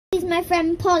my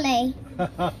friend Polly. Hey.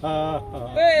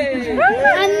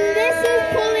 And this is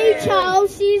Polly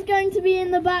Charles. She's going to be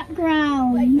in the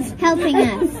background, helping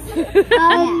us.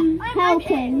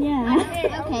 Helping,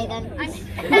 yeah. Okay then. I'm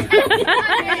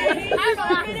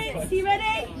 5 minutes. You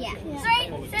ready? Yeah. 3,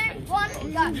 2, 1,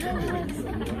 go. Do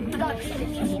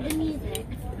we need the music?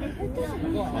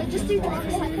 Just do dark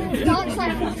side. Dark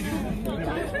side.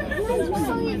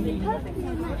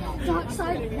 Dark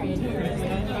side.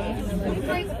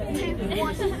 3, 2,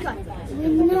 1, go.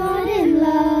 We're not in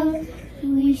love,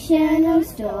 we share no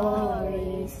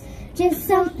stories, just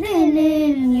something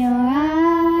in your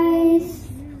eyes.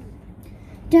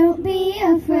 Don't be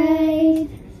afraid,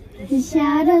 the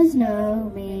shadows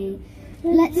know me.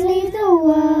 Let's leave the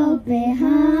world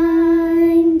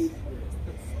behind.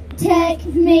 Take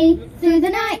me through the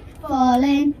night,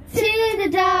 falling to the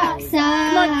dark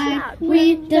side.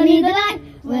 We don't need the light,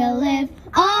 we'll live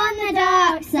on the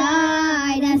dark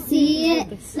side. I see it,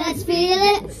 let's feel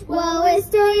it. While we're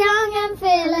still young and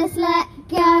fearless, let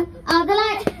go of the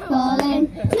light, falling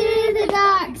to the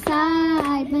dark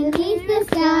side. Beneath the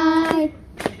sky,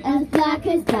 as black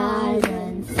as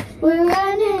diamonds, we're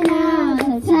running out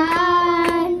of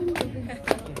time.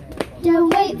 Don't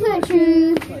wait for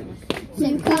truth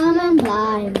to come and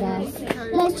blind us.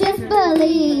 Let's just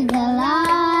believe the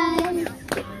lies.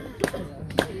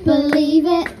 Believe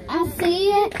it, I see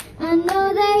it, I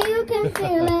know that you can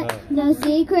feel it. No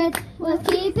secrets worth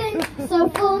keeping, so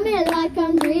fool me like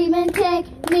I'm dreaming. Take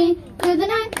me through the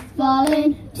night,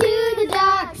 falling to the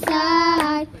dark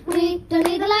side. We don't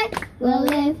need the light, we'll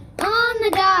live on the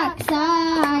dark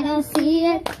side. I see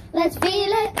it, let's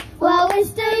feel it, while we're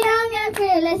still young and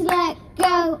fearless. Let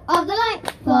go of the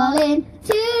light, falling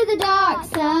to the dark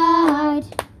side.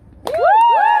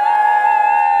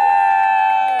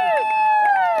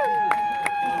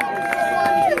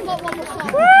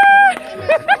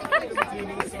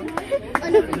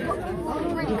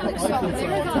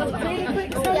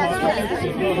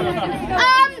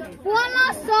 One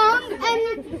last song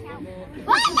and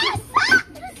one last song.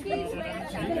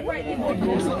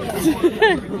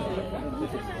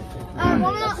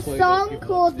 One last song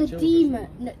called The Demon.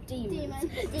 No, Demon.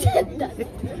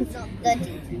 The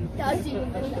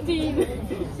Demon.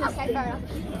 Okay, fair enough.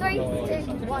 3, 2,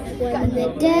 1, go. When the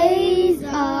days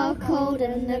are cold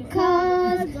and the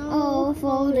cards all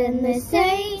fold and the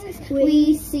saints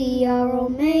we see are all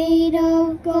made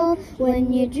of gold.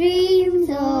 When your dreams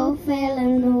all fail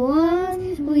and the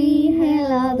ones we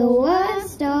hail are the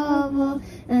worst of all,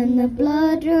 and the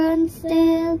blood runs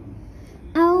stale.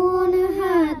 I wanna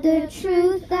hide the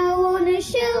truth, I wanna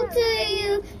shelter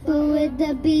you, but with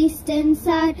the beast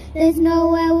inside, there's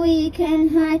nowhere we can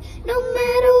hide. No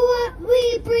matter what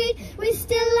we breed, we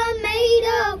still are made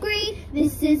of greed.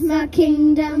 This is my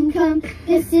kingdom come,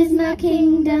 this is my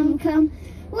kingdom come.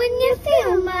 When you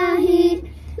feel my heat,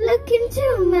 look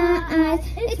into my eyes.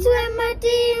 It's where my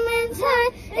demons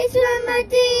hide, it's where my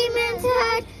demons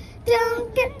hide.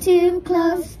 Don't get too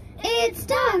close, it's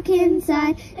dark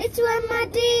inside. It's where my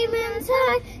demons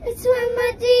hide, it's where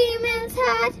my demons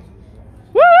hide.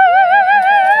 Woo!